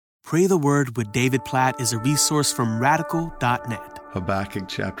Pray the Word with David Platt is a resource from radical.net. Habakkuk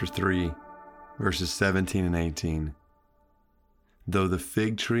chapter 3, verses 17 and 18. Though the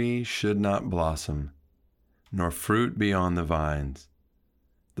fig tree should not blossom, nor fruit be on the vines,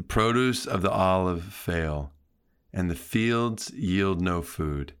 the produce of the olive fail, and the fields yield no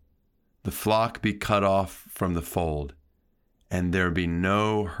food, the flock be cut off from the fold, and there be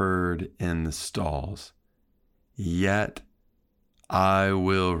no herd in the stalls, yet I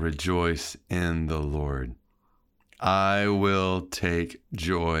will rejoice in the Lord. I will take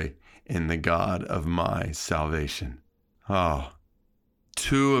joy in the God of my salvation. Oh,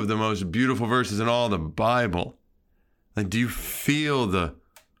 two of the most beautiful verses in all the Bible. And do you feel the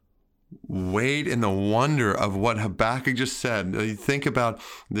weight and the wonder of what Habakkuk just said? You think about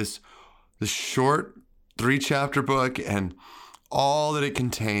this short 3-chapter book and all that it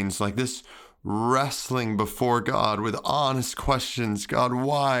contains, like this wrestling before God with honest questions. God,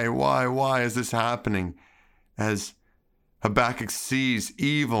 why is this happening? As Habakkuk sees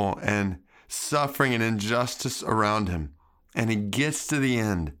evil and suffering and injustice around him. And he gets to the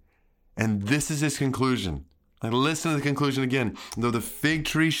end. And this is his conclusion. Like, listen to the conclusion again. Though the fig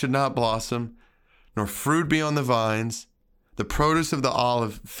tree should not blossom, nor fruit be on the vines, the produce of the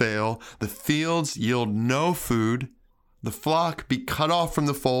olive fail, the fields yield no food, the flock be cut off from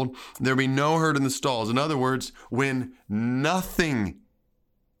the fold, there be no herd in the stalls. In other words, when nothing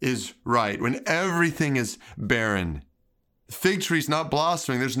is right, when everything is barren, the fig tree's not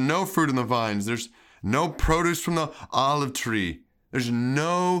blossoming, there's no fruit in the vines, there's no produce from the olive tree, there's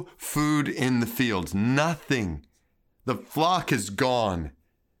no food in the fields, nothing. The flock is gone.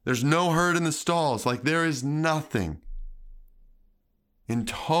 There's no herd in the stalls, like there is nothing. In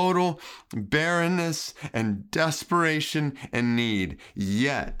total barrenness and desperation and need.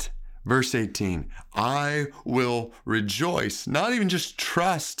 Yet, verse 18, I will rejoice, not even just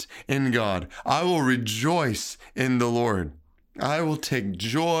trust in God. I will rejoice in the Lord. I will take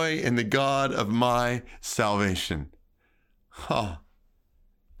joy in the God of my salvation. Oh,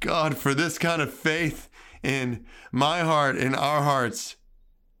 God, for this kind of faith in my heart, in our hearts,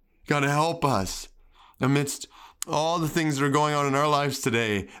 God, help us amidst all the things that are going on in our lives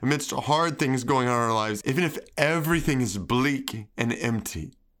today, amidst hard things going on in our lives, even if everything is bleak and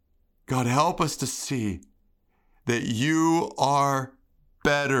empty. God, help us to see that you are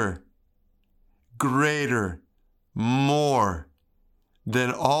better, greater, more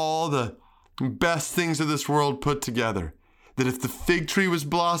than all the best things of this world put together. That if the fig tree was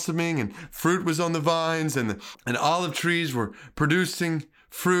blossoming and fruit was on the vines and olive trees were producing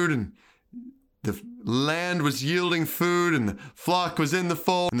fruit and the land was yielding food and the flock was in the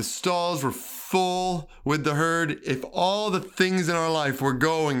fold and the stalls were full with the herd, if all the things in our life were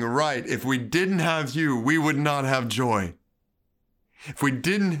going right, if we didn't have you, we would not have joy. If we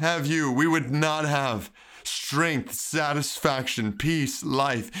didn't have you, we would not have strength, satisfaction, peace,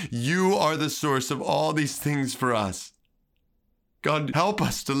 life. You are the source of all these things for us. God, help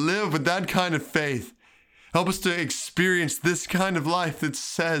us to live with that kind of faith. Help us to experience this kind of life that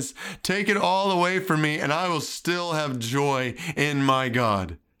says, take it all away from me and I will still have joy in my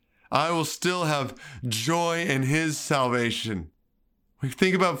God. I will still have joy in his salvation. We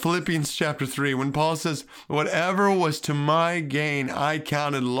think about Philippians chapter 3 when Paul says, whatever was to my gain, I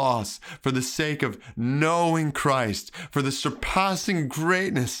counted loss for the sake of knowing Christ, for the surpassing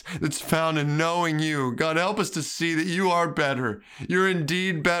greatness that's found in knowing you. God, help us to see that you are better. You're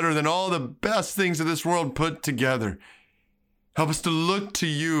indeed better than all the best things of this world put together. Help us to look to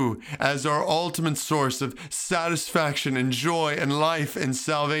you as our ultimate source of satisfaction and joy and life and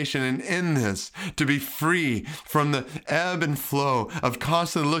salvation. And in this, to be free from the ebb and flow of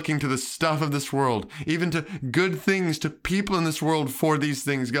constantly looking to the stuff of this world, even to good things, to people in this world for these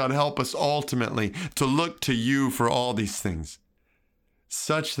things. God, help us ultimately to look to you for all these things,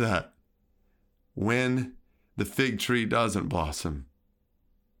 such that when the fig tree doesn't blossom,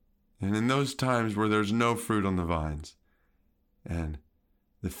 and in those times where there's no fruit on the vines, and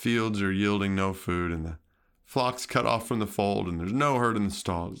the fields are yielding no food, and the flock's cut off from the fold, and there's no herd in the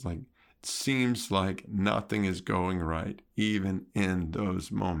stalls. Like, it seems like nothing is going right, even in those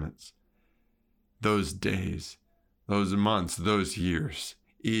moments, those days, those months, those years.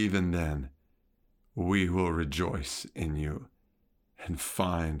 Even then, we will rejoice in you and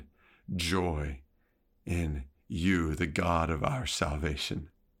find joy in you, the God of our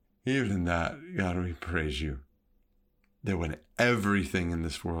salvation. Even in that, God, we praise you. That when everything in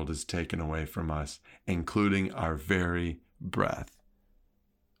this world is taken away from us, including our very breath,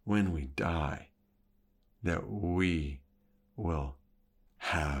 when we die, that we will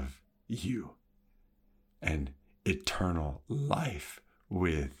have you and eternal life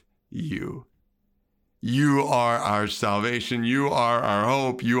with you. You are our salvation. You are our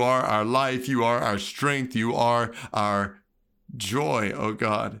hope. You are our life. You are our strength. You are our joy, oh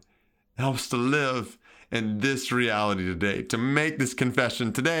God. Help us to live in this reality today, to make this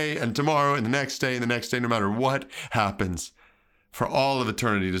confession today and tomorrow and the next day and the next day, no matter what happens, for all of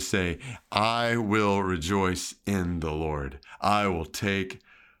eternity to say, I will rejoice in the Lord. I will take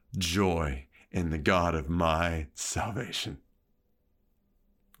joy in the God of my salvation.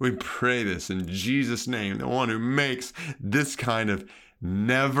 We pray this in Jesus' name, the one who makes this kind of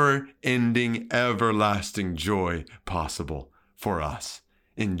never-ending, everlasting joy possible for us.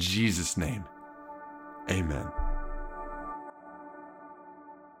 In Jesus' name, amen.